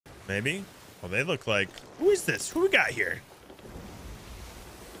Maybe. Well, they look like. Who is this? Who we got here?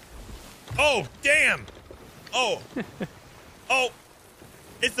 Oh, damn. Oh. Oh.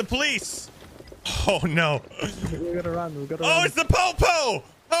 It's the police. Oh, no. We gotta run. We gotta Oh, run. it's the Popo.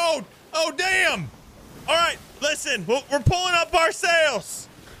 Oh, damn. All right, listen. We're pulling up our sails.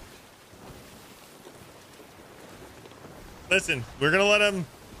 Listen, we're gonna let him.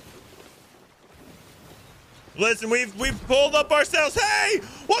 Listen, we've pulled up our sails. Hey,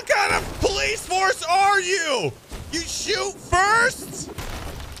 what kind of police force are you? You shoot first?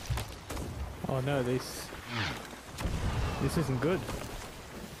 Oh no, this isn't good.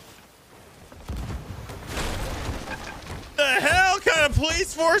 The hell kind of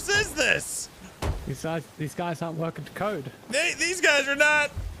police force is this? These guys aren't working to code. These guys are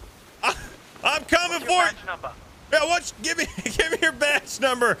not. I'm coming for it. Yeah, give me your badge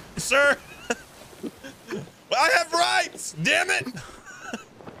number, sir. I have rights. Damn it.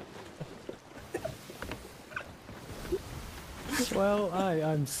 Well,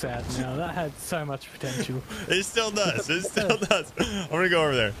 I'm sad now. That had so much potential. It still does. It still does. I'm gonna go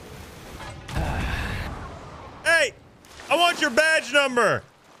over there. Hey, I want your badge number.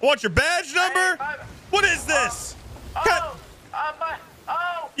 I want your badge number. What is this?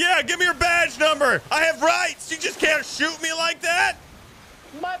 Yeah, give me your badge number. I have rights. You just can't shoot me like that.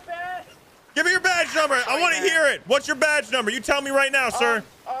 My bad. Give me your badge number. I want to hear it. What's your badge number? You tell me right now, sir.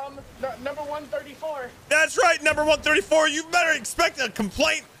 Number 134. That's right, number 134. You better expect a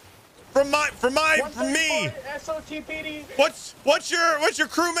complaint from me. SOTPD. What's your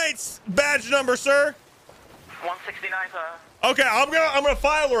crewmate's badge number, sir? 169, sir. Okay, I'm gonna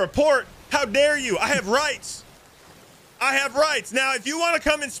file a report. How dare you? I have rights. I have rights. Now, if you want to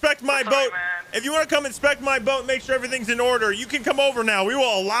come inspect my boat, make sure everything's in order, you can come over now. We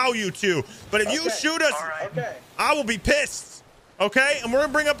will allow you to. But if you shoot us, I will be pissed. Okay? And we're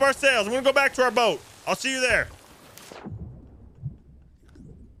gonna bring up our sails. We're gonna go back to our boat. I'll see you there.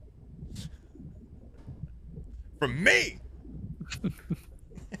 From me.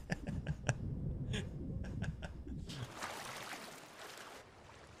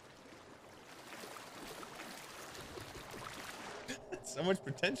 So much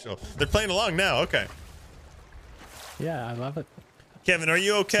potential. They're playing along now. Okay. Yeah, I love it. Kevin, are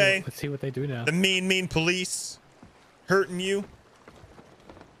you okay? Let's see what they do now. The mean police hurting you?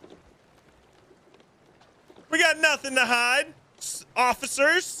 We got nothing to hide,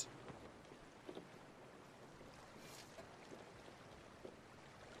 officers.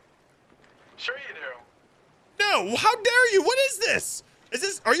 Sure you do. No, how dare you? What is this?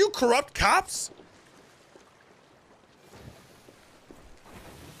 Are you corrupt cops?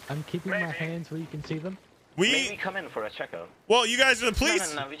 I'm keeping my hands where you can see them. Maybe come in for a checkup. Well, you guys are the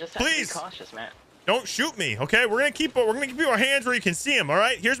police. No, we just have to be cautious, man. Don't shoot me, okay? We're gonna keep our hands where you can see them. All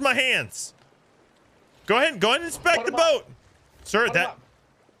right, here's my hands. Go ahead and inspect the boat, sir.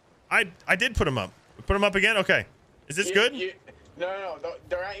 I did put them up. Put them up again. Okay, is this good? No,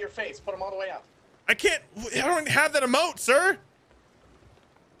 they're at your face. Put them all the way up. I can't. I don't have that emote, sir.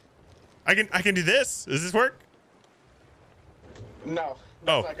 I can do this. Does this work? No.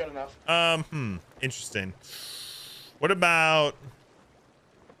 That's not good enough. Interesting. What about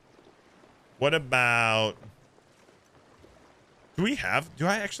do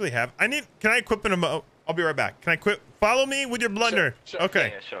I actually have can I equip an emote? I'll be right back. Can I follow me with your blunder? Sure.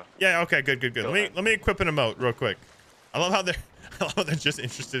 Okay. Yeah, sure. Yeah, okay, good. Let me equip an emote real quick. I love how they're just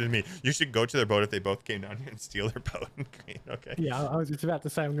interested in me. You should go to their boat if they both came down here and steal their boat. Okay. Yeah, I was just about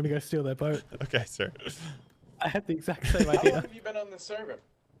to say I'm gonna go steal their boat. Okay, sir. I had the exact same How idea. long have you been on this server?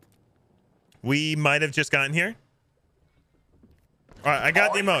 We might have just gotten here. All right, I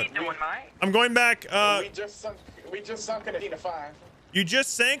got the emote. I'm going back. We just sunk an Athena 5. You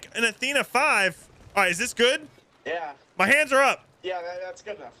just sank an Athena 5. All right, is this good? Yeah. My hands are up. Yeah, that's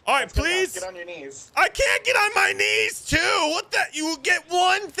good enough. All right, please. Get on your knees. I can't get on my knees too. What the? You get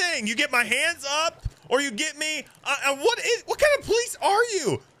one thing. You get my hands up, or you get me. What kind of police are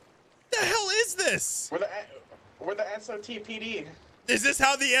you? The hell is this? We're the SOTPD. Is this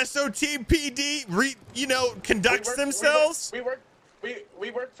how the SOTPD conducts themselves? We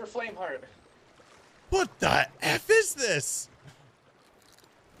work for Flameheart. What the F is this?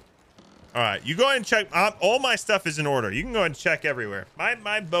 All right, you go ahead and check. All my stuff is in order. You can go ahead and check everywhere.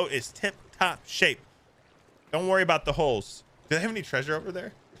 My boat is tip-top shape. Don't worry about the holes. Do they have any treasure over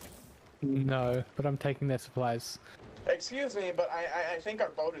there? No, but I'm taking their supplies. Excuse me, but I think our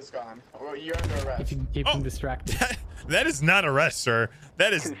boat is gone. Well, you're under arrest. If you can keep them distracted. That is not arrest, sir.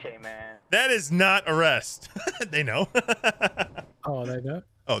 That is man. That is not arrest. They know. Oh, they know?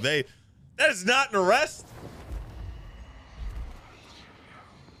 Oh, that is not an arrest.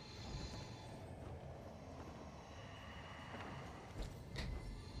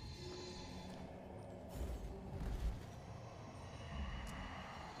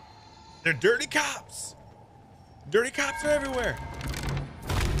 They're dirty cops. Dirty cops are everywhere.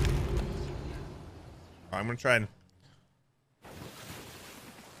 All right, I'm gonna try and.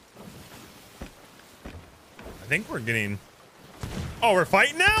 I think we're getting. Oh, we're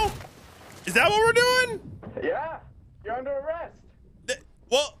fighting now? Is that what we're doing? Yeah, you're under arrest.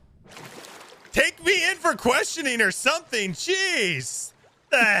 Well, take me in for questioning or something. Jeez.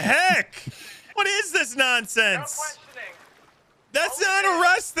 The heck? What is this nonsense? No questioning. That's not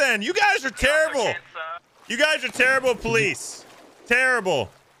arrest then. You guys are terrible. You guys are terrible police. Terrible.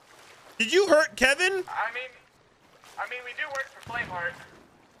 Did you hurt Kevin? I mean, we do work for Flameheart.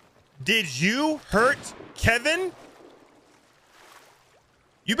 Did you hurt Kevin?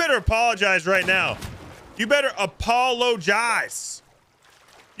 You better apologize right now. You better apologize.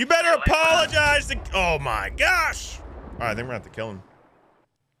 You better apologize to... Oh my gosh. All right, I think we're gonna have to kill him.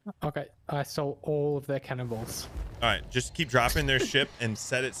 Okay, I stole all of their cannonballs. All right, just keep dropping their ship and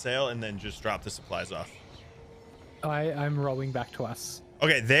set it sail and then just drop the supplies off. I'm rowing back to us.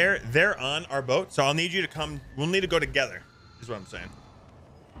 Okay, they're on our boat, so I'll need you to come. We'll need to go together, is what I'm saying.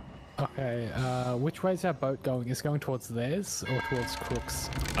 Okay, which way is our boat going? Is it going towards theirs or towards Crook's?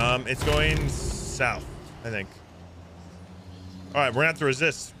 It's going south, I think. All right, we're gonna have to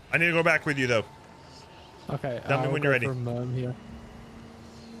resist. I need to go back with you though. Okay, Tell me when you're ready. Here.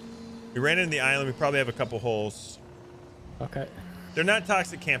 We ran into the island. We probably have a couple holes. Okay. They're not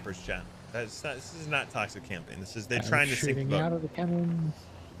toxic campers, Chan. This is not toxic camping. This is they're trying to sink the boat. Out of the cannon.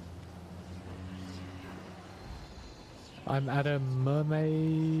 I'm at a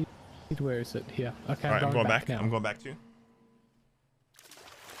mermaid. Where is it? Here. Okay. All right, I'm going back. now. I'm going back too.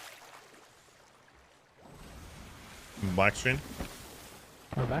 Black screen.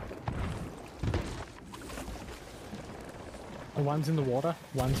 I'm back. One's in the water.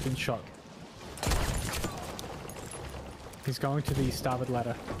 One's been shot. He's going to the starboard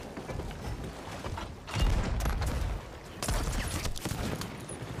ladder.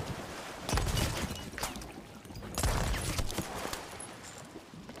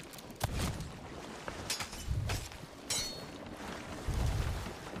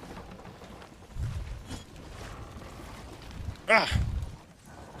 Ah!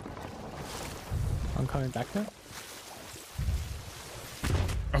 I'm coming back now.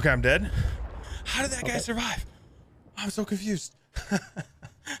 Okay, I'm dead. How did that guy survive? I'm so confused.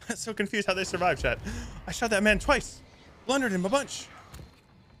 I'm so confused how they survived, chat. I shot that man twice. Blundered him a bunch.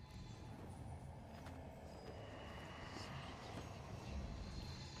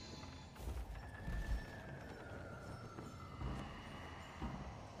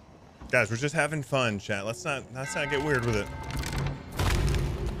 Guys, we're just having fun, chat. Let's not get weird with it.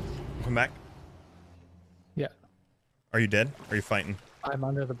 Come back. Yeah. Are you dead? Are you fighting? I'm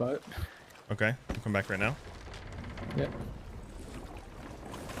under the boat. Okay, I'll come back right now. Yep.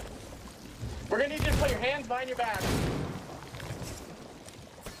 We're gonna need you to put your hands behind your back.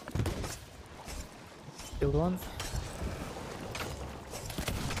 Killed one.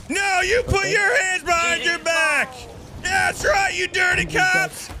 No, you put your hands behind your back. Yeah, that's right, you dirty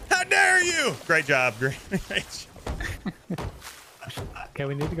cops. How dare you? Great job. Great job. Okay,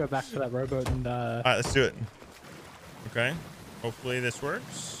 we need to go back to that rowboat and All right, let's do it. Okay. Hopefully this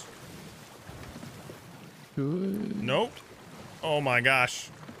works. Good. Nope. Oh my gosh.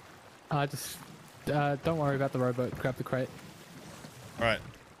 Just don't worry about the rowboat. Grab the crate. All right.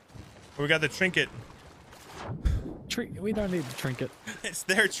 We got the trinket. We don't need the trinket. It's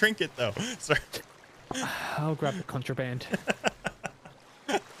their trinket though. Sorry. I'll grab the contraband.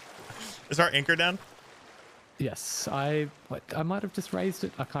 Is our anchor down? Yes, I might have just raised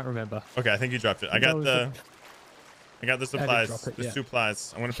it. I can't remember. Okay, I think you dropped it. I got the supplies. drop it, The yeah.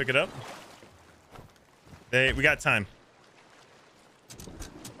 supplies. I'm gonna pick it up. We got time.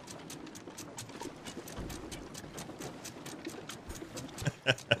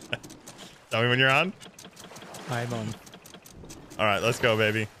 Tell me when you're on. I'm on. All right, let's go,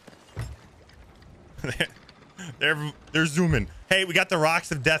 baby. They're zooming. Hey, we got the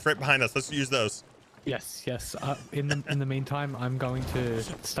rocks of death right behind us. Let's use those. Yes, yes. In the meantime, I'm going to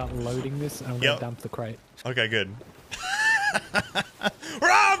start loading this, and I'm going to dump the crate. Okay, good.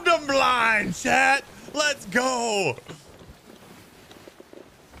 Robbed them blind, chat. Let's go.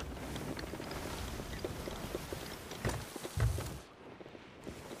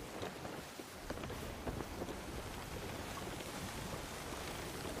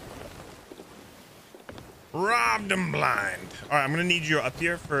 Robbed them blind. All right, I'm gonna need you up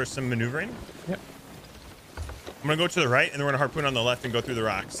here for some maneuvering. Yep. I'm gonna go to the right, and then we're gonna harpoon on the left and go through the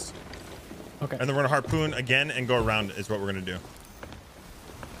rocks. Okay. And then we're gonna harpoon again and go around is what we're gonna do.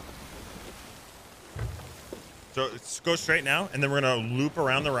 So go straight now, and then we're gonna loop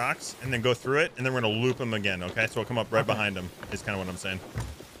around the rocks, and then go through it, and then we're gonna loop them again. Okay, so we'll come up right behind them. Is kind of what I'm saying.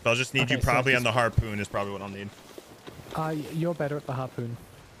 So I'll just need you probably on the harpoon. Is probably what I'll need. You're better at the harpoon.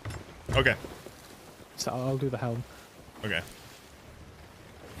 Okay. So I'll do the helm. Okay.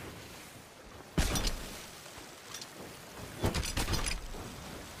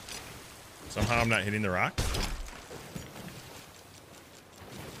 Somehow I'm not hitting the rock.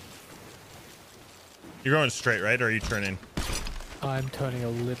 You're going straight, right? Or are you turning? I'm turning a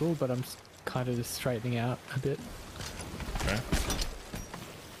little, but I'm kind of just straightening out a bit. Okay.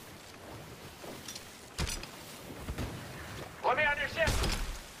 Let me on your ship.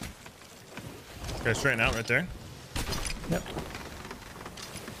 Okay, straighten out right there. Yep.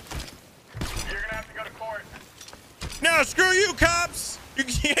 You're gonna have to go to court. No, screw you, cops! You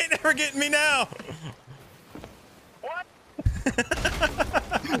ain't never getting me now. What?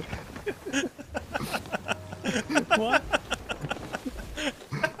 What?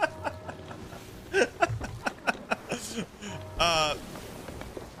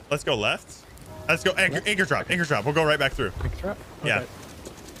 Let's go left. Let's go anchor drop. Anchor drop. We'll go right back through. Anchor drop? Yeah. Okay.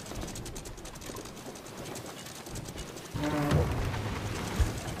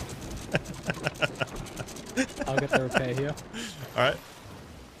 I'll get the repair here. All right.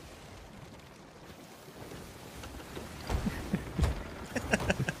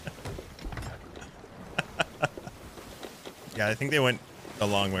 Yeah, I think they went a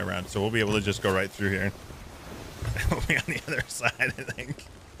long way around, so we'll be able to just go right through here. We'll be on the other side, I think.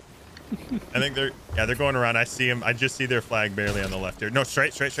 I think they're going around. I see them. I just see their flag barely on the left here. No,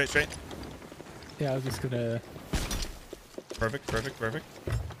 straight. Yeah, I was just gonna Perfect.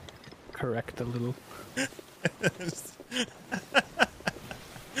 correct a little. I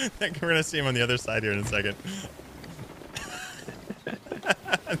think we're gonna see him on the other side here in a second.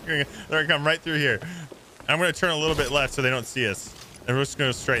 They're gonna come right through here. I'm gonna turn a little bit left so they don't see us. And we're just gonna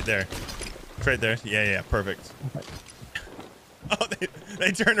go straight there. Straight there. Yeah, perfect. Okay. Oh,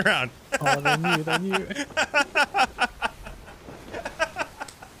 they turned around. Oh, they knew. They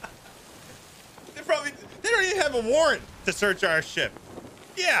don't even have a warrant to search our ship.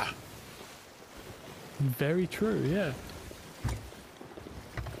 Yeah. Very true, yeah.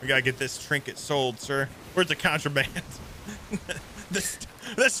 We gotta get this trinket sold, sir. Where's the contraband?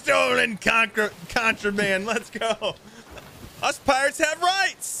 the stolen contraband. Let's go. Us pirates have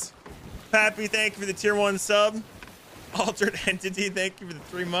rights. Pappy, thank you for the tier 1 sub. Altered Entity, thank you for the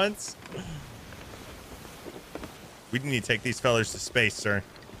 3 months. We need to take these fellers to space, sir.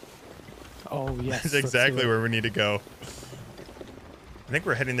 Oh, yes. That's exactly where we need to go. I think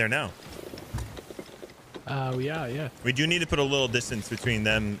we're heading there now. We are, yeah. We do need to put a little distance between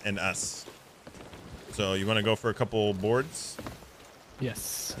them and us. So you want to go for a couple boards?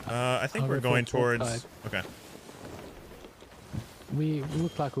 Yes. I think I'll we're go for going a port towards... side. Okay. We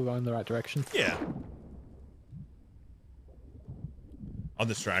look like we're going in the right direction. Yeah. I'll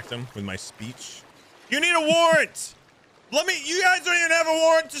distract them with my speech. You need a warrant! You guys don't even have a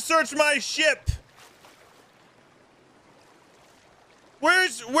warrant to search my ship!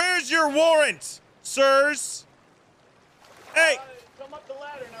 Where's your warrant, sirs? Hey! Come up the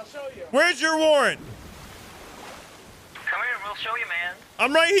ladder and I'll show you. Where's your warrant? Come here, we'll show you, man.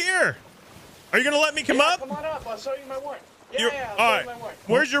 I'm right here. Are you gonna let me come up? Come on up. I'll show you my warrant. All I'll show right. you my warrant.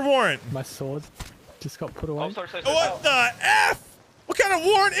 Where's your warrant? My sword just got put away. Oh, sorry. What the F? What kind of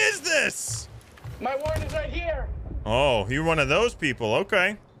warrant is this? My warrant is right here. Oh, you're one of those people.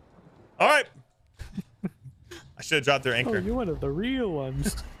 Okay. All right. I should have dropped their Oh, anchor. you're one of the real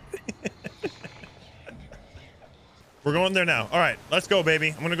ones. We're going there now. All right, let's go, baby.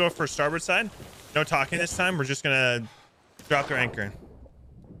 I'm going to go for starboard side. No talking this time. We're just going to drop their anchor.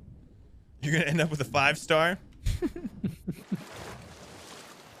 You're going to end up with a 5-star.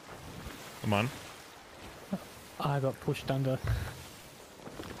 Come on. I got pushed under.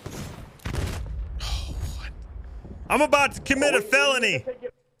 I'm about to commit a felony.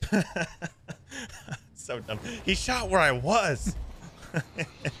 So dumb. He shot where I was.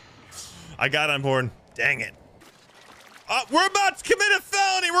 I got on board. Dang it. We're about to commit a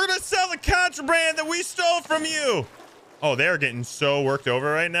felony. We're going to sell the contraband that we stole from you. Oh, they're getting so worked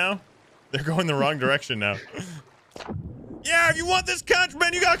over right now. They're going the wrong direction now. Yeah, if you want this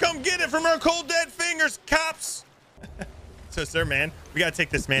contraband, you got to come get it from our cold dead fingers, cops. So, sir, man, we got to take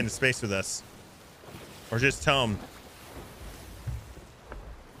this man to space with us. Or just tell him.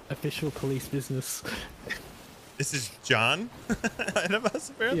 Official police business. This is John? Ahead of us,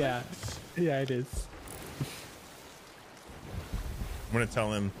 apparently? Yeah. Yeah, it is. I'm going to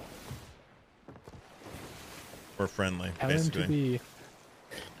tell him we're friendly, Tell him basically. to be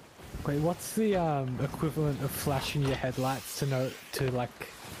Wait, what's the equivalent of flashing your headlights to like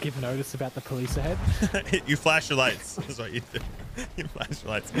give notice about the police ahead? You flash your lights. That's what you do. You flash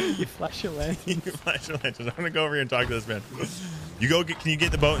your lights. You flash your lanterns. You flash your lanterns. I'm gonna go over here and talk to this man. You go. Can you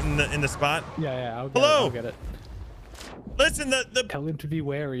get the boat in the spot? Yeah, I'll get Hello? it. I'll get it. Listen, Tell him to be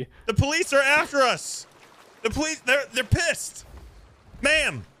wary. the police are after us. The police, they're pissed.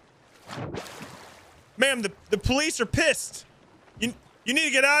 Ma'am, the police are pissed. You need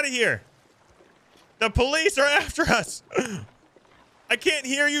to get out of here. The police are after us. I can't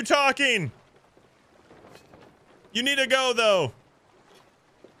hear you talking. You need to go, though.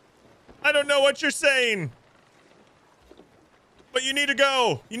 I don't know what you're saying. But you need to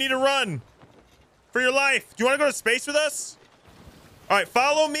go. You need to run. For your life. Do you want to go to space with us? All right,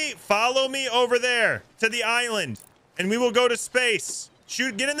 follow me. Follow me over there to the island. And we will go to space.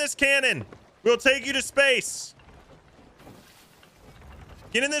 Shoot, get in this cannon. We'll take you to space.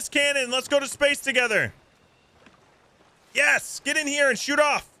 Get in this cannon. Let's go to space together. Yes, get in here and shoot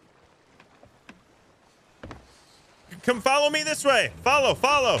off. Come follow me this way. Follow.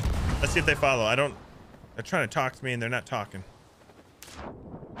 Let's see if they follow. They're trying to talk to me and they're not talking.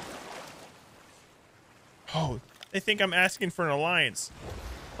 Oh, they think I'm asking for an alliance.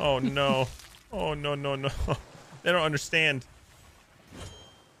 Oh, no. Oh, no. They don't understand.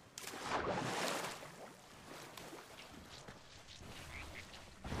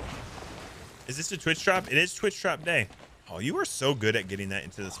 Is this a Twitch drop? It is Twitch drop day. Oh, you are so good at getting that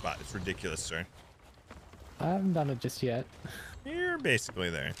into the spot. It's ridiculous, sir. I haven't done it just yet. You're basically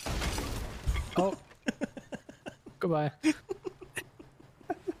there. Oh. Goodbye.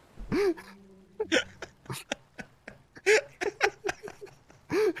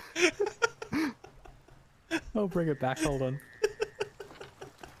 I'll bring it back. Hold on.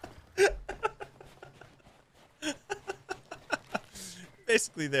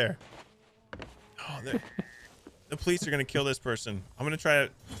 Basically there. Oh, the police are gonna kill this person. I'm gonna try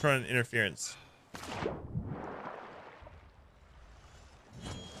to run interference.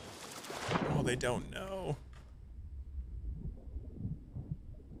 Oh, they don't know.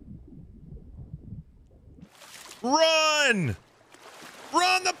 Run!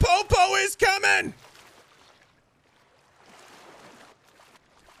 Run! The popo is coming!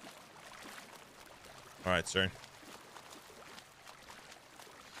 All right, sir.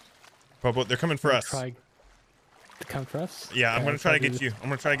 Popo, they're coming for us. Try to come for us? Yeah, I'm Okay, gonna I'll try to do get you. I'm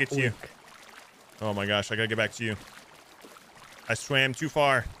gonna try to get to you. quick. Oh my gosh, I gotta get back to you. I swam too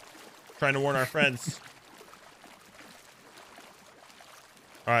far, trying to warn our friends.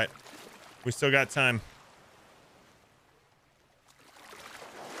 All right, we still got time.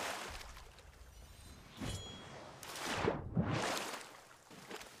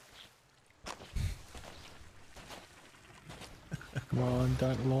 Come on,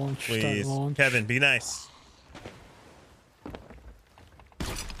 don't launch. Please, Don't launch. Kevin, be nice.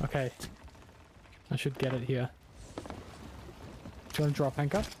 Okay. I should get it here. Do you want to drop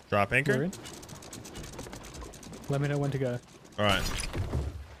anchor? Drop We're anchor. in. Let me know when to go. All right.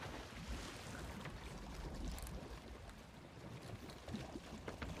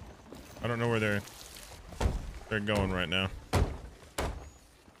 I don't know where they're going right now.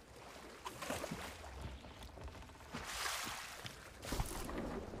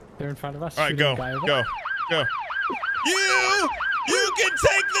 They're in front of us. All right, shooting go, a guy over. go. You can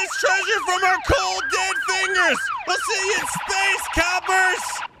take this treasure from our cold dead fingers. We'll see you in space, coppers.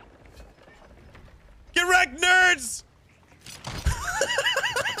 Get wrecked, nerds.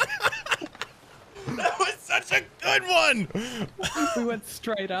 That was such a good one. We went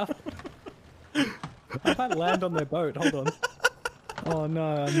straight up. I might land on their boat. Hold on. Oh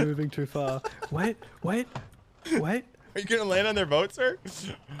no, I'm moving too far. Wait. Are you gonna land on their boat, sir?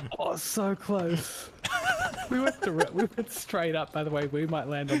 Oh, so close. We went straight up. By the way, we might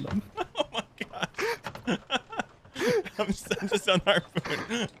land on them. Oh my god. I'm just on our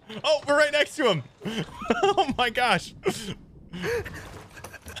phone. Oh, we're right next to him. Oh my gosh.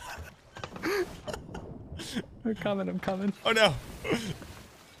 I'm coming. Oh no.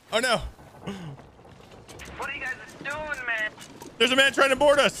 Oh no. What are you guys doing, man? There's a man trying to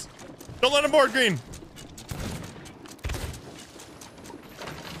board us. Don't let him board, Green.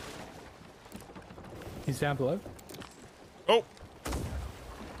 He's down below. Oh.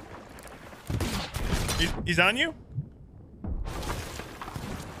 He's on you?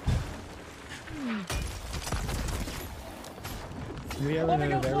 We are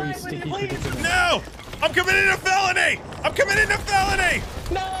in a very sticky predicament. No! I'm committing a felony! I'm committing a felony!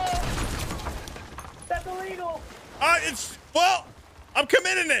 No! That's illegal! Well, I'm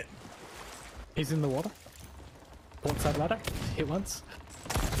committing it. He's in the water. Port side ladder. Hit once.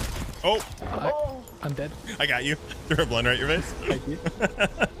 Oh, I'm dead. I got you. Threw a blender at your face. Thank you.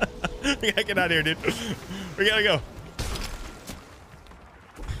 We gotta get out of here, dude. We gotta go.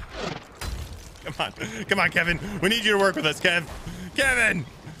 Come on, Kevin. We need you to work with us, Kevin,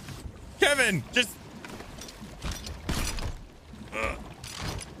 just.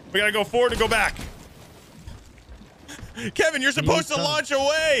 We gotta go forward and go back. Kevin, you're supposed to launch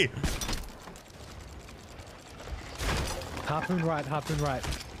away. Harpoon right.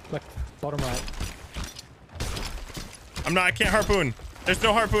 Like, bottom right. I can't harpoon. There's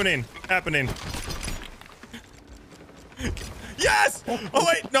no harpooning happening. Yes! Oh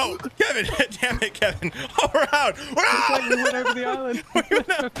wait, no, Kevin! Damn it, Kevin! Oh, we're out! We're out! We went over the island. Oh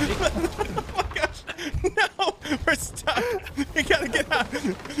my gosh! No, we're stuck. We gotta get out.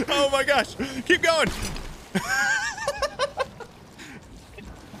 Oh my gosh! Keep going.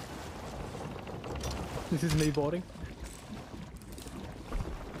 This is me boarding.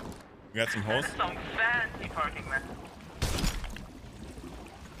 We got some holes. Some fancy parking, man.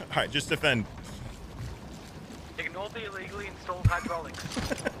 All right, just defend. Ignore the illegally installed hydraulics.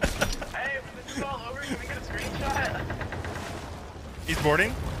 Hey, when this is all over, can we get a screenshot? He's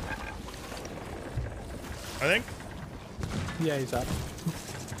boarding, I think. Yeah, he's up.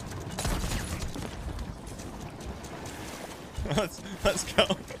 Let's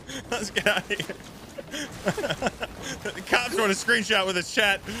go. Let's get out of here. The cops want a screenshot with his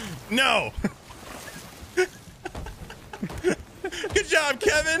chat. No. Good job,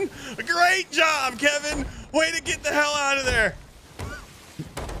 Kevin. Great job, Kevin. Way to get the hell out of there.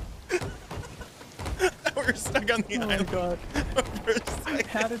 We're stuck on the island. Oh my god. For a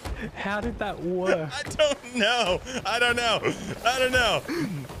second. How did that work? I don't know.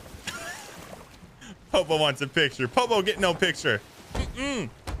 Popo wants a picture. Popo, get no picture.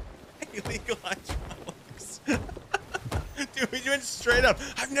 Illegal hydraulics. Dude, we went straight up.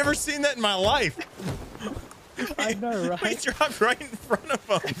 I've never seen that in my life. I know, right? We dropped right in front of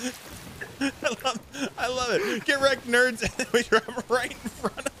them. I love it. Get wrecked, nerds. And then we drop right in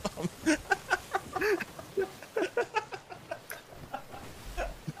front of them.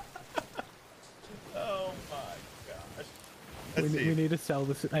 Oh my gosh. We need to sell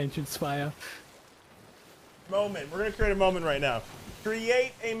this ancient spire. Moment. We're gonna create a moment right now.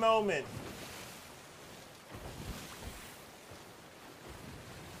 Create a moment.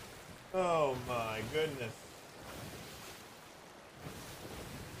 Oh my goodness.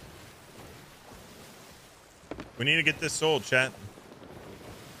 We need to get this sold, chat.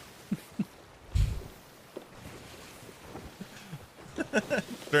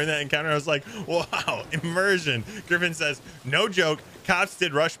 During that encounter, I was like, wow, immersion. Griffin says, no joke, cops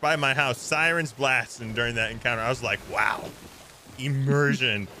did rush by my house, sirens blast. And during that encounter, I was like, wow,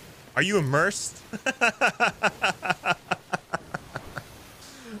 immersion. Are you immersed?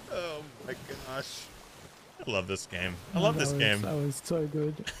 Oh my gosh. I love this game. I love this game. That was so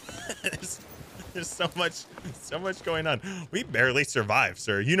good. There's so much going on. We barely survived,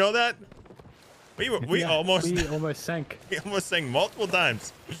 sir. You know that? We almost sank. We almost sank multiple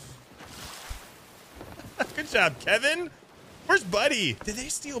times. Good job, Kevin. Where's Buddy? Did they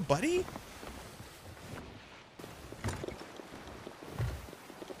steal Buddy?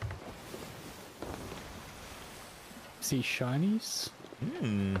 See shinies?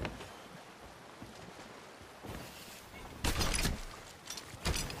 Hmm.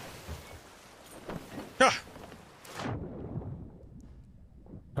 Ah.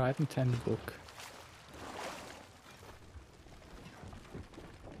 Right and 10 book.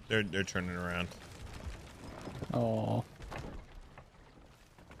 They're turning around. Oh.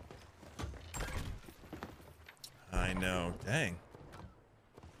 I know. Dang.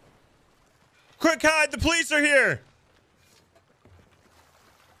 Quick hide! The police are here!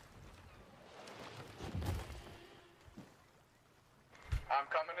 I'm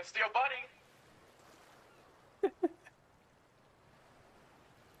coming to steal Buddy.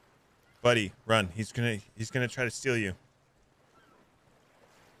 Buddy, run. He's gonna try to steal you.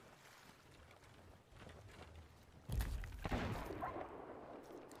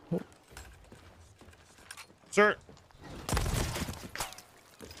 Sir.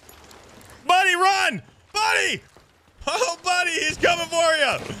 Buddy, run! Buddy! Oh, Buddy, he's coming for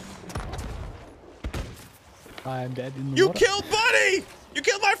you! I'm dead in the You water. killed Buddy! You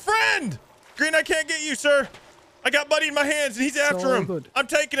killed my friend! Green, I can't get you, sir. I got Buddy in my hands, and he's after him. Good. I'm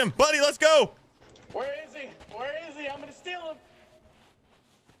taking him. Buddy, let's go! Where is he? Where is he? I'm gonna steal him.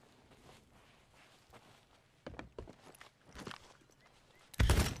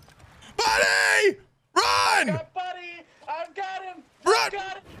 Buddy! Run! Got Buddy. I've got him. Run! I've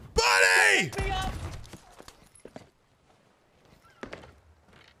got him. Buddy! Pick me up.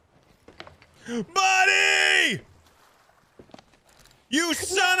 Buddy! You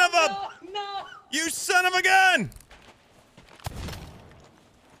son of a... No! You son of a gun!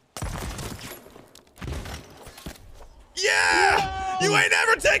 Yeah! No! You ain't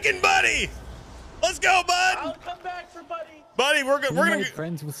ever taken Buddy! Let's go, bud! I'll come back for Buddy. Buddy, we're We gonna... made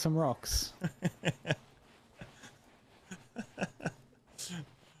friends with some rocks.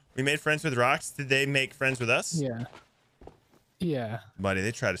 We made friends with rocks. Did they make friends with us? Yeah. Yeah. Buddy,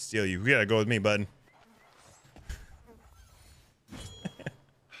 they try to steal you. We gotta go with me, bud.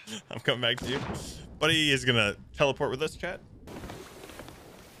 I'm coming back to you. Buddy is gonna teleport with us, chat.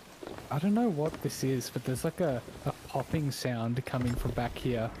 I don't know what this is, but there's like a popping sound coming from back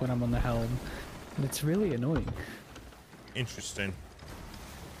here when I'm on the helm. And it's really annoying. Interesting.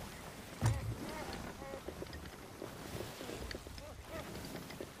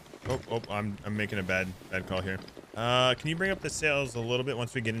 Oh, I'm making a bad call here. Can you bring up the sails a little bit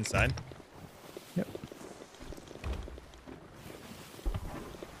once we get inside? Yep.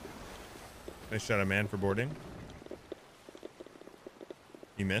 I shot a man for boarding.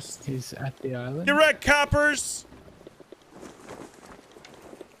 You missed. He's at the island. Direct coppers!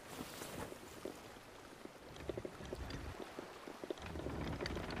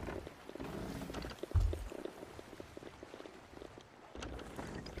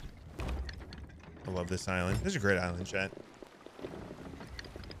 I love this island. This is a great island, chat.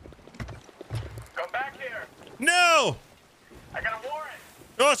 Come back here. No! I got a warrant.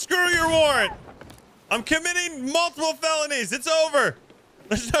 Oh, screw your warrant! I'm committing multiple felonies. It's over.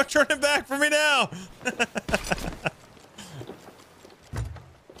 There's no turning back for me now.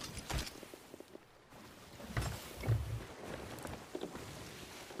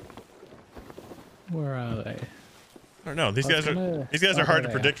 Where are they? I don't know. These I was guys gonna- are oh, hard to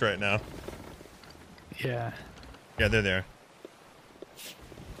there they predict right now. Yeah. Yeah, they're there.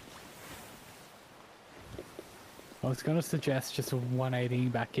 I was gonna suggest just 180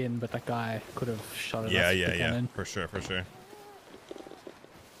 back in, but that guy could have shot at us with the Yeah. cannon. For sure.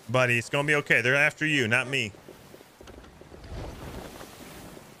 Buddy, it's gonna be okay. They're after you, not me.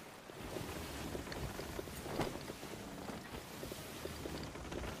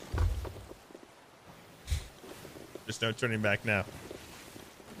 There's no turning back now.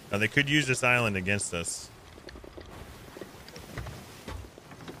 Now they could use this island against us.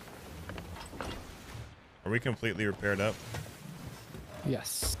 Are we completely repaired up?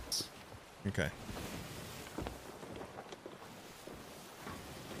 Yes. Okay.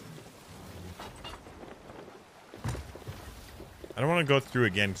 I don't want to go through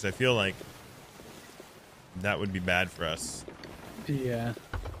again because I feel like that would be bad for us. Yeah.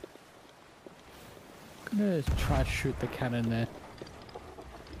 I'm gonna try to shoot the cannon there.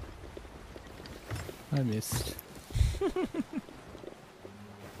 I missed. Do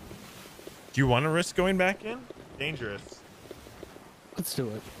you want to risk going back in? Dangerous. Let's do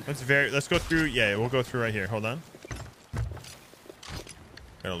it. Let's go through. Yeah, we'll go through right here. Hold on.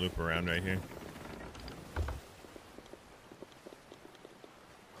 Gotta loop around right here.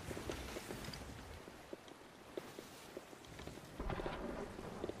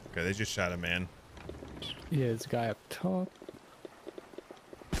 Okay, they just shot a man. Yeah, there's a guy up top.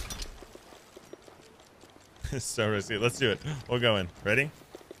 It's so risky. Let's do it. We'll go in. Ready?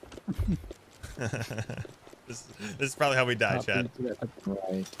 This is probably how we die, Chad.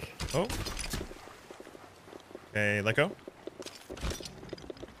 Break. Oh. Okay, let go.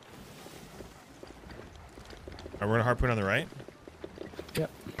 Alright, we're gonna harpoon on the right.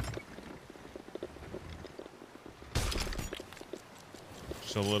 Yep.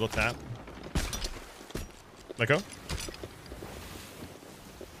 Just a little tap. Let go.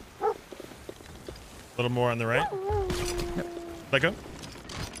 A little more on the right. Yep. Let go.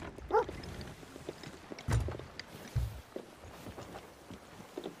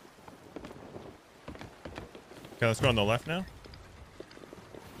 Okay, let's go on the left now.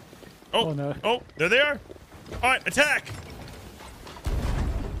 Oh, no. Oh, there they are. All right, attack.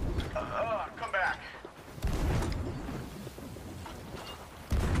 Come back.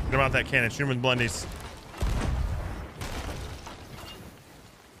 Get him out that cannon. Shoot him with blundies.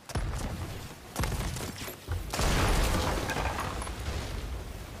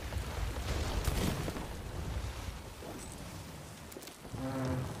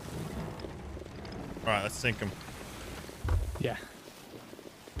 All right, let's sink him. Yeah.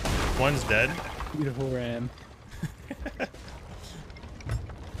 One's dead. Beautiful ram.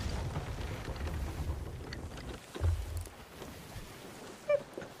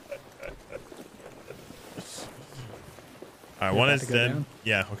 All right, You're one about is to go dead. down?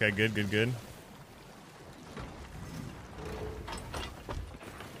 Yeah, okay, good.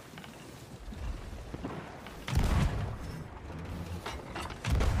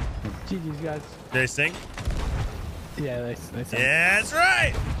 GG's, guys. They sink? Yeah, they sink. Yeah, that's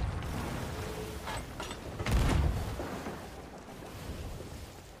right.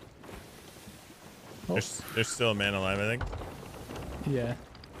 Oh. There's still a man alive, I think. Yeah.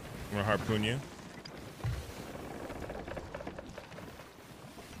 I'm gonna harpoon you.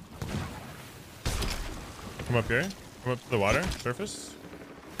 Come up here. Come up to the water surface.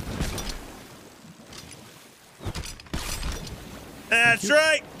 That's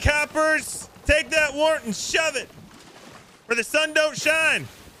right, coppers. Take that warrant and shove it where the sun don't shine.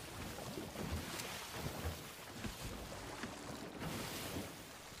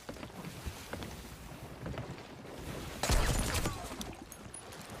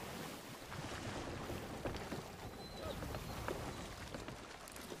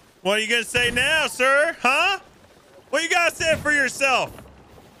 What are you gonna say now, sir? Huh? What you gotta say for yourself?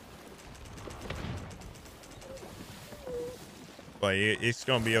 Boy, it's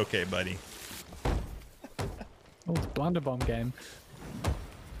gonna be okay, buddy. Oh, it's Blunderbomb game.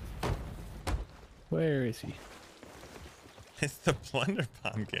 Where is he? It's the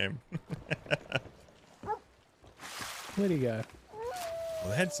Blunderbomb game. Where'd he go? Well,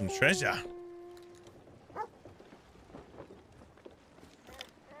 they had some treasure.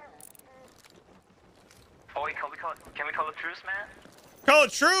 Oh, can we call a truce, man? Call a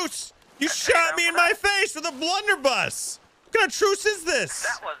truce? You shot me in my face with a blunderbuss. What kind of truce is this?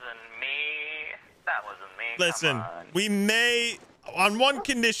 That wasn't me. That wasn't me. Listen, Come on. we may, on one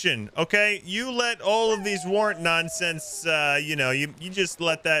condition, okay? You let all of these warrant nonsense, you know, you just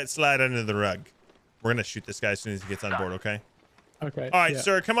let that slide under the rug. We're gonna shoot this guy as soon as he gets on board, okay? Okay. All right, yeah.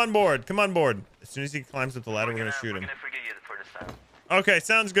 sir, come on board. Come on board. As soon as he climbs up the ladder, we're gonna shoot him. We're gonna forget you for this time. Okay,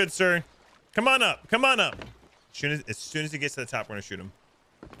 sounds good, sir. Come on up. Come on up. As soon as he gets to the top, we're gonna shoot him.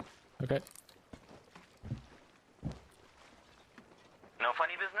 Okay. No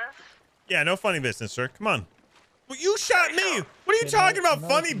funny business? Yeah, no funny business, sir. Come on. Well, you shot me. go. What are you Yeah, talking no, about? no,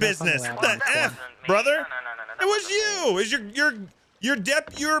 Funny no business. funny What the allowed. That F, wasn't me. brother? No. It That was wasn't me. you.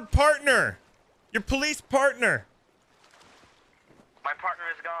 Is your partner. Your police partner. My partner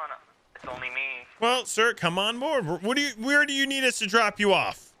is gone. It's only me. Well, sir, come on board. Where do you need us to drop you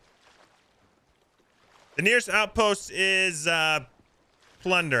off? The nearest outpost is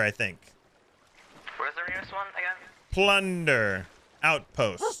Plunder, I think. Where's the nearest one again? Plunder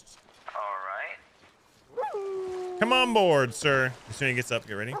outpost. All right. Come on board, sir. As soon as he gets up,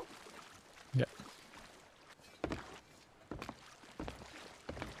 get ready. Yeah.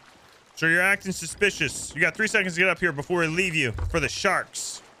 Sir, you're acting suspicious. You got 3 seconds to get up here before we leave you for the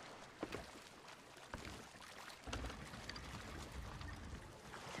sharks.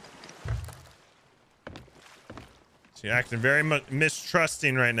 So you're acting very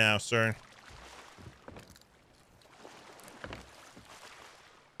mistrusting right now, sir.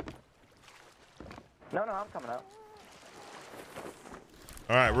 No, I'm coming out.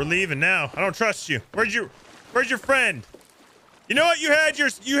 All right, we're leaving now. I don't trust you. Where's your friend? You know what? You had your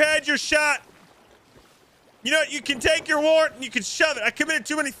shot. You know what? You can take your warrant and you can shove it. I committed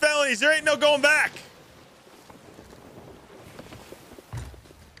too many felonies. There ain't no going back.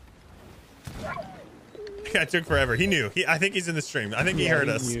 That took forever. He knew. I think he's in the stream. I think he heard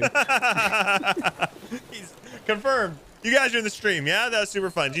us. He's confirmed. You guys are in the stream. Yeah, that was super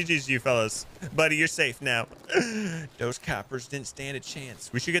fun. GG's to you fellas. Buddy, you're safe now. Those coppers didn't stand a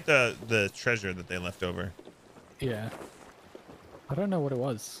chance. We should get the treasure that they left over. Yeah. I don't know what it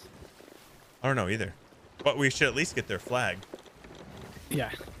was. I don't know either. But we should at least get their flag. Yeah.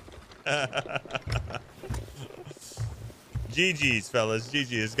 GG's, fellas.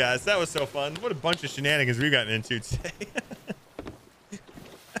 GG's, guys. That was so fun. What a bunch of shenanigans we've gotten into today.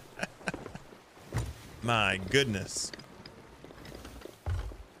 My goodness.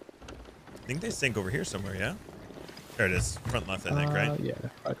 I think they sink over here somewhere, yeah? There it is. Front left, I think, right? Yeah,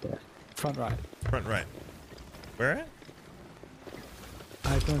 right there. Front right. Front right. Where at?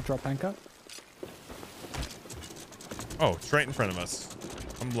 I'm going to drop anchor. Oh, it's right in front of us.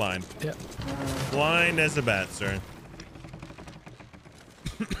 I'm blind. Yep. Blind as a bat, sir.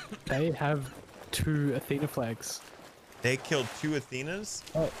 They have 2 Athena flags. They killed 2 Athenas?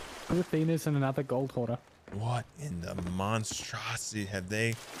 Oh, 2 Athenas and another gold hoarder. What in the monstrosity have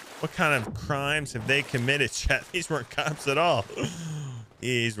they... What kind of crimes have they committed, chat? These weren't cops at all.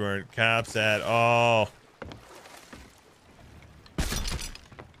 These weren't cops at all.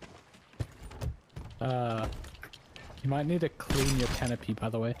 You might need to clean your canopy, by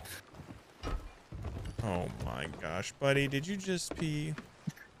the way. Oh my gosh, buddy. Did you just pee?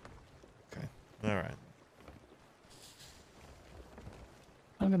 Okay. All right.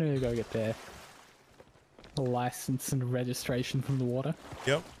 I'm gonna go get their license and registration from the water.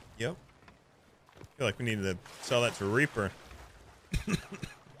 Yep. feel like we need to sell that to Reaper.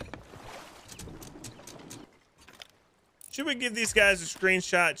 Should we give these guys a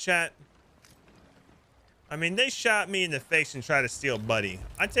screenshot, chat? I mean, they shot me in the face and tried to steal Buddy.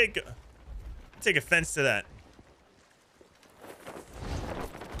 I take offense to that.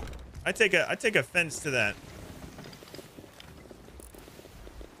 I take offense to that.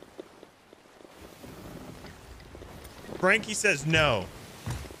 Frankie says no.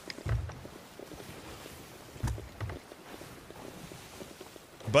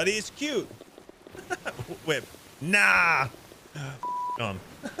 Buddy is cute. Whip. Nah. Gone.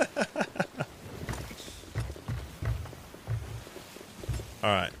 All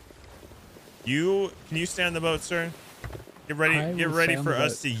right. Can you stay on the boat, sir? Get ready for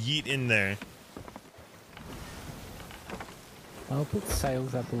us to yeet in there. I'll put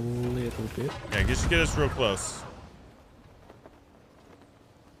sails up a little bit. Yeah, just get us real close.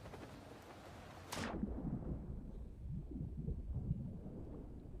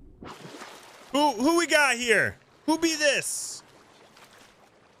 Who we got here? Who be this?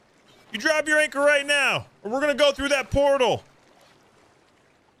 You drop your anchor right now, or we're gonna go through that portal.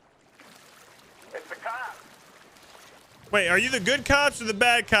 It's the cop. Wait, are you the good cops or the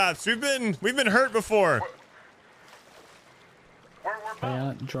bad cops? We've been hurt before. We're They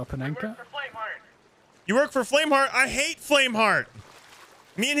aren't dropping anchor. work for Flameheart. You work for Flameheart? I hate Flameheart.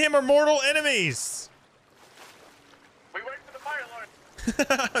 Me and him are mortal enemies. We work for the Fire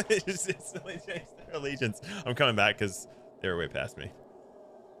Lord. It's silly change their allegiance. I'm coming back because they were way past me.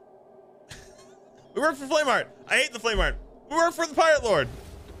 We work for Flameheart. I hate the Flameheart. We work for the Pirate Lord.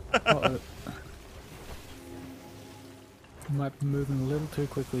 Uh-oh. Might be moving a little too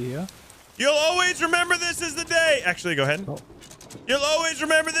quickly here. You'll always remember this as the day. Actually, go ahead. Oh. You'll always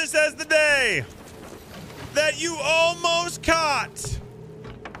remember this as the day that you almost caught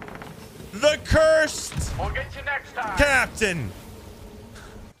the cursed We'll get you next time. captain.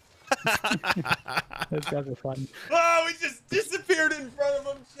 Those guys are fun. Oh, we just disappeared in front of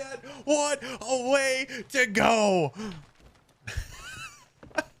him, Chad. What a way to go.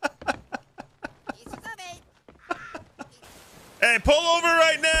 Hey, pull over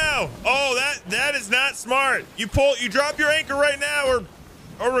right now. Oh, that is not smart. You drop your anchor right now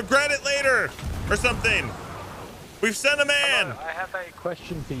or regret it later or something. We've sent a man. Hello, I have a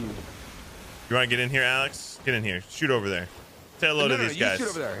Question for you. You want to get in here, Alex? Get in here. Shoot over there. Say hello to these guys. You shoot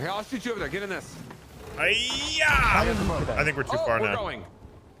over there. Here, I'll shoot you over there. Get in this. Hi-ya! I think we're too far we're now. going.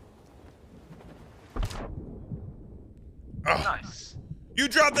 Oh. nice. You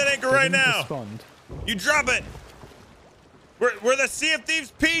drop that anchor right Didn't now. respond. You drop it. We're the Sea of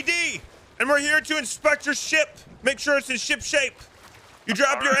Thieves PD, and we're here to inspect your ship. Make sure it's in ship shape. You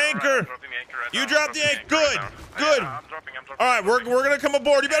drop your anchor. You drop the anchor. Good. Good. I'm dropping. All right, we're gonna come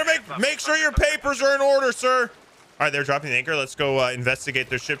aboard. You better make sure your papers are in order, sir. All right, they're dropping the anchor. Let's go investigate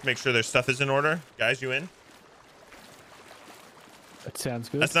their ship. Make sure their stuff is in order. Guys, you in? That sounds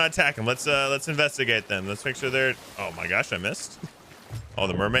good. Let's not attack them. Let's investigate them. Let's make sure they're. Oh my gosh, I missed. Oh,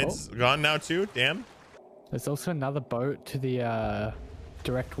 the mermaid's gone now too. Damn. There's also another boat to the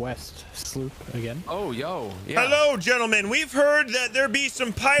direct west sloop again. Oh, yo. Yeah. Hello, gentlemen. We've heard that there be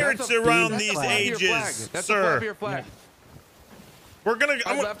some pirates That's a- around that's these the flag of your flag. ages, That's the flag sir. of your flag. We're gonna.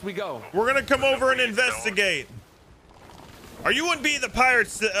 Right, left we go. We're gonna come over and investigate. Are you wouldn't be the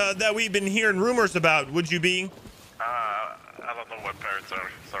pirates that we've been hearing rumors about? Would you be? I don't know what pirates are.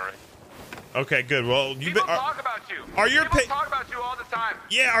 Sorry. Okay, good. Well, you People talk about you. Are your People talk about you all the time.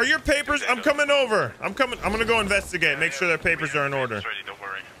 Yeah, are your papers? I'm coming over. I'm gonna go investigate. Make sure their papers are in order. Ready, don't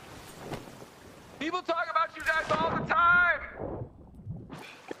worry. People talk about you guys all the time.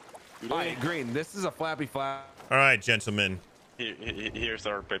 All right, Green, this is a flappy flap. All right, gentlemen. Here's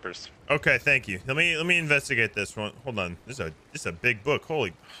our papers. Okay, thank you. Let me investigate this one. Hold on. This is a big book.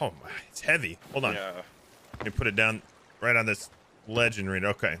 Holy, oh my, it's heavy. Hold on. Yeah. Let me put it down right on this ledge and read.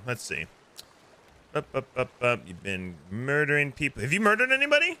 Okay, let's see. Up. You've been murdering people. Have you murdered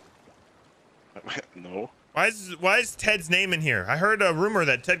anybody? No. Why is Ted's name in here? I heard a rumor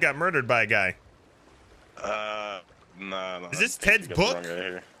that Ted got murdered by a guy. No. Is this Ted's book? Right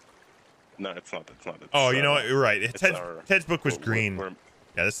here. No, it's not. It's not. It's, Oh, you know what? You're right. Ted's book was we're- green. we're-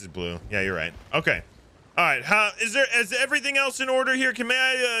 Yeah, this is blue. Yeah, you're right. Okay. All right. Is everything else in order here? May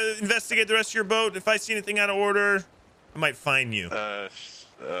I investigate the rest of your boat? If I see anything out of order, I might fine you.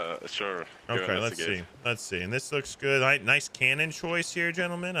 Sure. Go Okay, let's see. investigate. Let's see. And this looks good. Nice cannon choice here,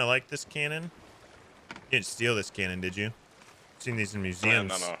 gentlemen. I like this cannon. You didn't steal this cannon, did you? I've seen these in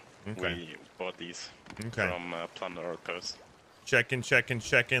museums. No. Okay. We bought these Okay. from Plunder Outpost. Check in.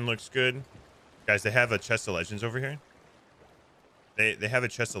 Looks good. Guys, they have a chest of legends over here. They have a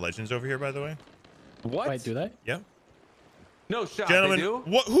chest of legends over here, by the way. What? Wait, do they? Yep. No shot. Gentlemen, They do?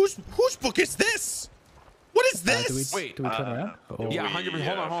 what? Whose book is this? What is this? Do we turn around? Or- Yeah,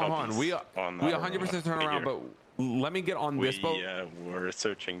 100%. Hold on. We 100% turn around, but let me get on this boat. We're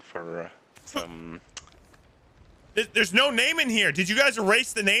searching for some. There's no name in here. Did you guys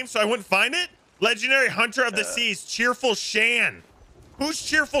erase the name so I wouldn't find it? Legendary Hunter of the Seas, Cheerful Shan. Who's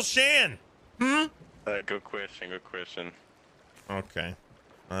Cheerful Shan? Good question. Okay.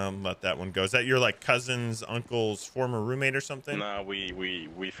 Let that one go. Is that your like cousin's uncle's former roommate or something? No,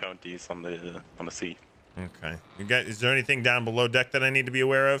 we found these on the sea. Okay. Is there anything down below deck that I need to be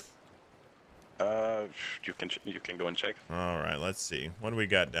aware of? You can go and check. All right, let's see. What do we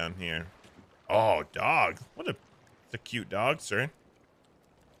got down here? Oh, dog. It's a cute dog, sir.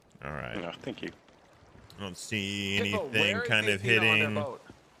 All right. No, thank you. I don't see Hippo, anything where kind is of the Athena on their hitting. boat?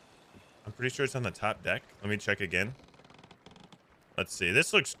 I'm pretty sure it's on the top deck. Let me check again. Let's see.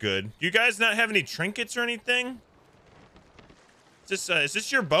 This looks good. Do you guys not have any trinkets or anything? Is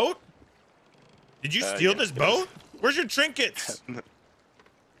this your boat? Did you steal yeah, this boat? Where's your trinkets?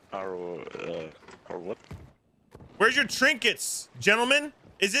 Our what? Where's your trinkets, gentlemen?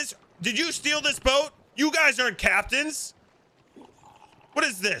 Did you steal this boat? You guys aren't captains. What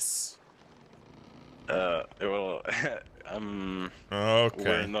is this? Well, Okay.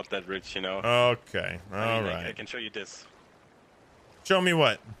 we're not that rich, you know. Okay. All I right. can show you this. Show me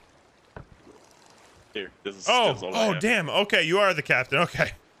what? Here, this is all I have. Damn. Okay, you are the captain.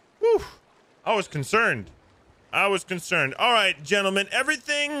 Okay. Whew. I was concerned. All right, gentlemen.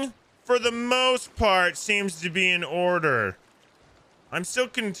 Everything, for the most part, seems to be in order. I'm still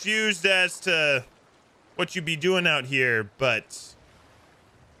confused as to what you be doing out here, but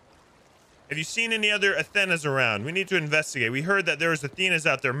have you seen any other Athenas around? We need to investigate. We heard that there was Athenas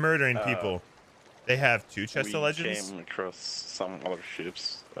out there murdering people. They have 2 chests of legends. We came across some other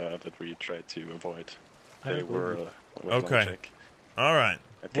ships that we tried to avoid. I They don't were Okay. check. All right.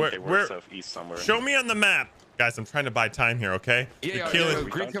 I think they were southeast somewhere. Show me on the map. Guys, I'm trying to buy time here, okay? Yeah, killing.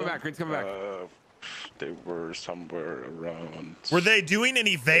 Green's coming back. They were somewhere around. Were they doing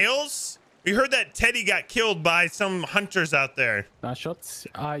any veils? We heard that Teddy got killed by some hunters out there. Nice shots.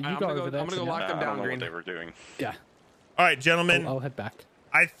 You I'm go gonna over there. I'm gonna go for now. lock them I down, don't know Green. what they were doing. Yeah. All right, gentlemen. I'll head back.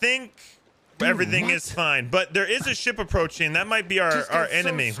 I think everything is fine, but there is a ship approaching. That might be our Just got so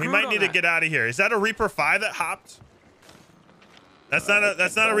enemy. We screwed might on need to that. get out of here. Is that a Reaper 5 that hopped? That's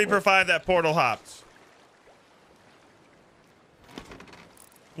not a Reaper 5 that portal hopped.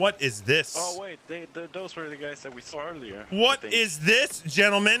 What is this? Oh wait, those were the guys that we saw earlier. What is this,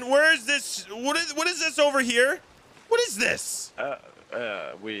 gentlemen? Where is this? What is this over here? What is this?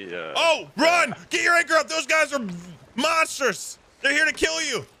 Oh, Run! Get your anchor up. Those guys are monsters. They're here to kill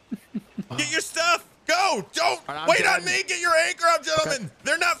you. Get your stuff. Go. Don't I'm wait on dead. me. Get your anchor up, gentlemen.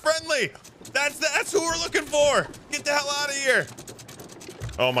 They're not friendly. That's who we're looking for. Get the hell out of here.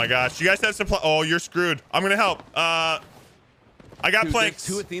 Oh my gosh. You guys have supply. Oh, you're screwed. I'm gonna help. I got Dude, planks.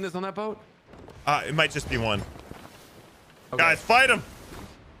 there's 2 Athenas on that boat? It might just be one. Okay. Guys, fight them.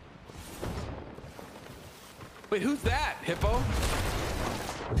 Wait, who's that? Hippo?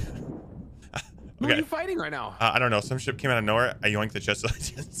 Who are Okay. you fighting right now? I don't know. Some ship came out of nowhere. I yoinked the chest of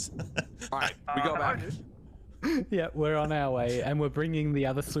legends. All right, we go back. Yeah, we're on our way, and we're bringing the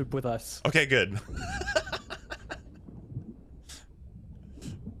other sloop with us. Okay, good.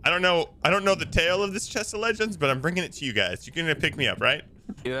 I don't know the tale of this chest of legends, but I'm bringing it to you guys. You're gonna pick me up, right?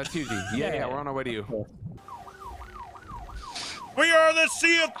 Yeah, that's easy. Yeah, we're on our way to you. We are the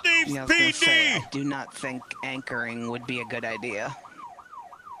Sea of Thieves Yeah, I was gonna say, PD. I do not think anchoring would be a good idea.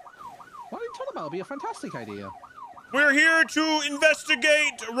 What are you talking about? It'd be a fantastic idea. We're here to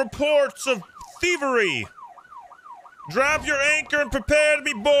investigate reports of thievery. Drop your anchor and prepare to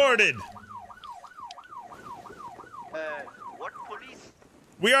be boarded. What police?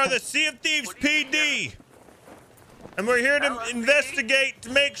 We are the Sea of Thieves PD. And we're here to investigate to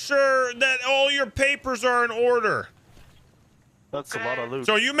make sure that all your papers are in order. That's a lot of loot.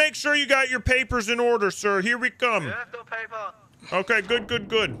 So you make sure you got your papers in order, sir. Here we come. Yeah, no paper. Okay, good.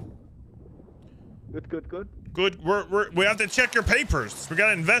 Good. We have to check your papers. We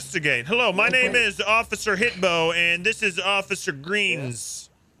gotta investigate. Hello, my name is Officer Hitbo, and this is Officer Greens.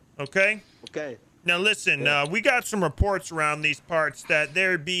 Okay? Okay. Now listen, we got some reports around these parts that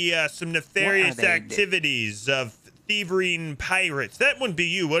there be some nefarious they activities of thievery and pirates. That wouldn't be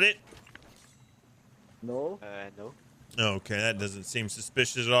you, would it? No. No. Okay, that doesn't seem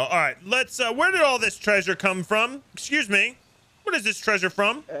suspicious at all. All right, let's. Where did all this treasure come from? Excuse me. What is this treasure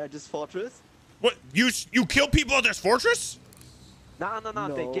from? This fortress. What? You kill people at this fortress? No,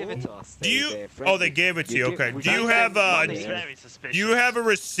 they gave it to us. Do you? Oh, they gave it to you. Okay. Do you have do you have a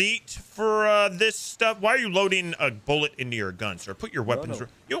receipt for this stuff? Why are you loading a bullet into your gun, sir? Put your weapons. No.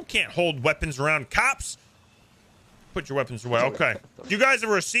 You can't hold weapons around cops. Put your weapons away. Okay. Do you guys have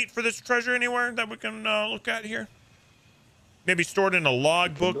a receipt for this treasure anywhere that we can look at here? Maybe stored in a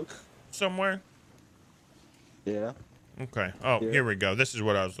logbook somewhere. Yeah. Okay. Oh, here we go. This is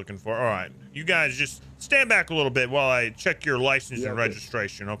what I was looking for. All right. You guys just stand back a little bit while I check your license and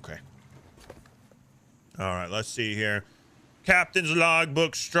registration. Okay. All right. Let's see here. Captain's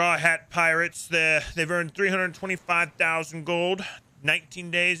logbook, Straw Hat Pirates. They've earned 325,000 gold.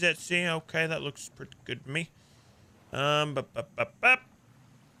 19 days at sea. Okay, that looks pretty good to me.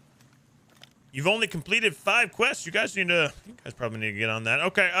 You've only completed 5 quests. You guys probably need to get on that.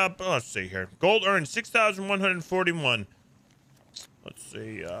 Okay, let's see here. Gold earned 6,141. Let's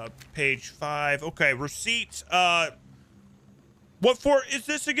see, page 5. Okay, receipts. What for is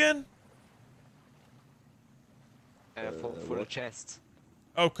this again? For the chest.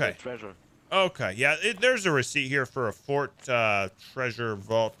 Okay. The treasure. Okay, yeah, there's a receipt here for a fort treasure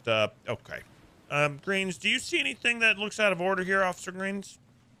vault. Okay. Greens, do you see anything that looks out of order here, Officer Greens?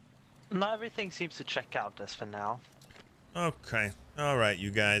 No, everything seems to check out as for now. Okay. All right, you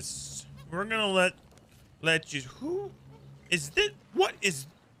guys. We're gonna let you. Who is this? What is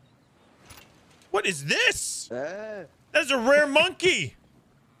this? That's a rare monkey.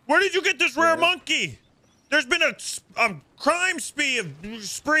 Where did you get this rare monkey? There's been a crime spree of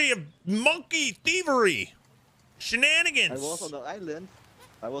monkey thievery, shenanigans. I was on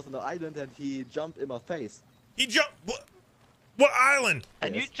the island and he jumped in my face. He jumped. What island?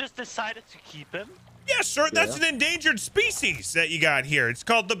 And you just decided to keep him? Yes, sir. That's an endangered species that you got here. It's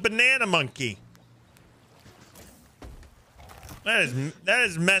called the banana monkey. That is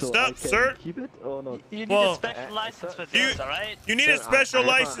messed up, sir. Keep it or not? You need a special license for this, all right? You need a special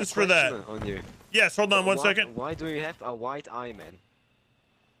license for that. On you. Yes, hold on one second. Why do you have a white eye, man?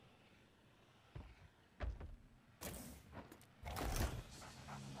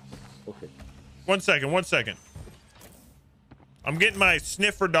 Okay. One second. I'm getting my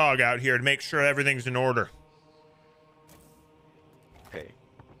sniffer dog out here to make sure everything's in order. Okay.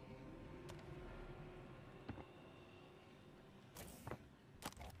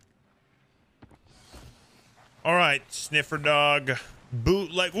 All right, sniffer dog.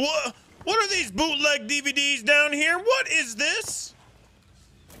 Bootleg. What are these bootleg DVDs down here? What is this?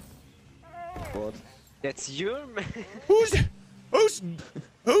 What? That's your man. Whose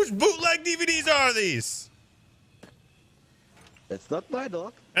bootleg DVDs are these? That's not my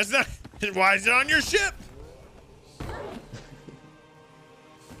dog. That's not. Why is it on your ship?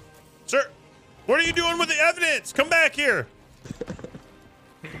 Sir, what are you doing with the evidence? Come back here.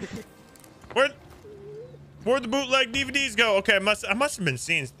 Where'd the bootleg DVDs go? Okay, I must have been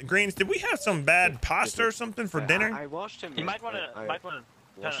seeing Greens. Did we have some bad pasta or something for dinner? I watched him. You might want to.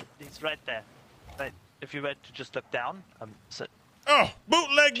 He's right there. Right. If you were to just look down. Oh,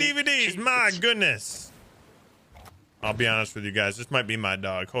 bootleg DVDs! My goodness. I'll be honest with you guys. This might be my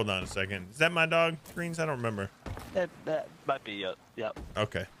dog. Hold on a second. Is that my dog, Greens? I don't remember. That might be yeah.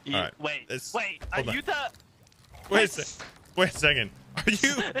 Okay. All right. Wait. Are you the? Wait a second. Are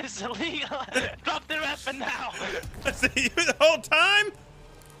you? It's illegal. Drop the weapon now. Was it you the whole time?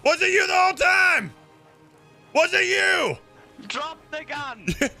 Was it you the whole time? Was it you? Drop the gun.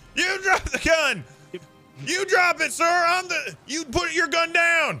 You drop the gun. You drop it, sir. You put your gun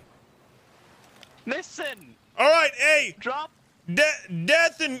down. Listen. All right, hey. Drop.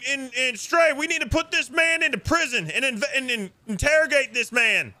 Death and Stray. We need to put this man into prison and interrogate this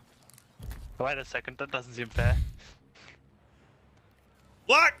man. Wait a second. That doesn't seem fair.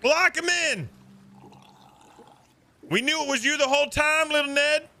 Lock him in. We knew it was you the whole time, little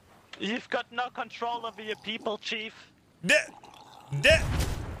Ned. You've got no control over your people, Chief. What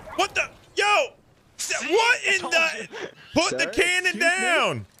the? Yo! What in the? Put the cannon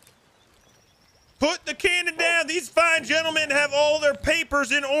down. Put the cannon down. These fine gentlemen have all their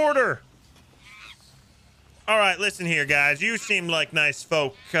papers in order. All right, listen here, guys. You seem like nice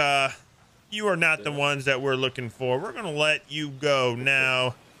folk. You are not the ones that we're looking for. We're gonna let you go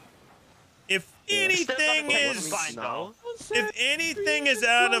now. If anything is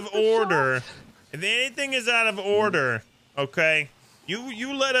out of order, okay,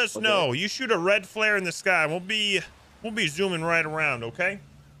 you let us know. You shoot a red flare in the sky. We'll be zooming right around, okay?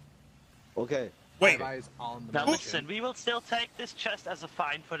 Okay. Wait. Now listen, we will still take this chest as a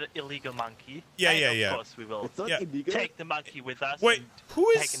fine for the illegal monkey. Yeah. Of course we will take the monkey with us. Wait, who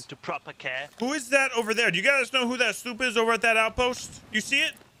is? Take him to proper care. Who is that over there? Do you guys know who that sloop is over at that outpost? You see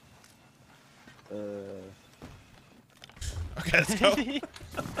it? Okay, let's go.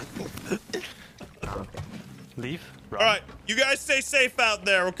 Leave. All right, you guys stay safe out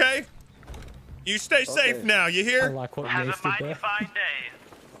there, okay? You stay safe now. You I hear? like what Have Mace a did mighty there. fine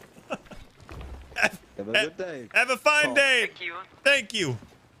day. Have a good day. Have a fine day. Thank you. Thank you.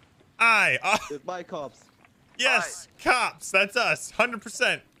 Aye. Goodbye, cops. Yes, cops. That's us.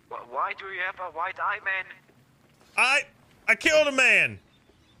 100%. Why do you have a white eye, man? I killed a man.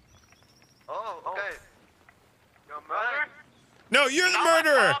 Oh, okay. You're a murderer? No, you're the No,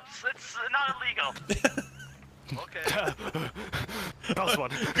 murderer. cops, it's not illegal. Okay. That was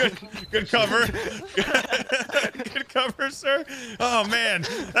one. Good cover. Good cover, sir. Oh man,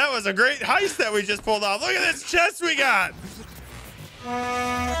 that was a great heist that we just pulled off. Look at this chest we got.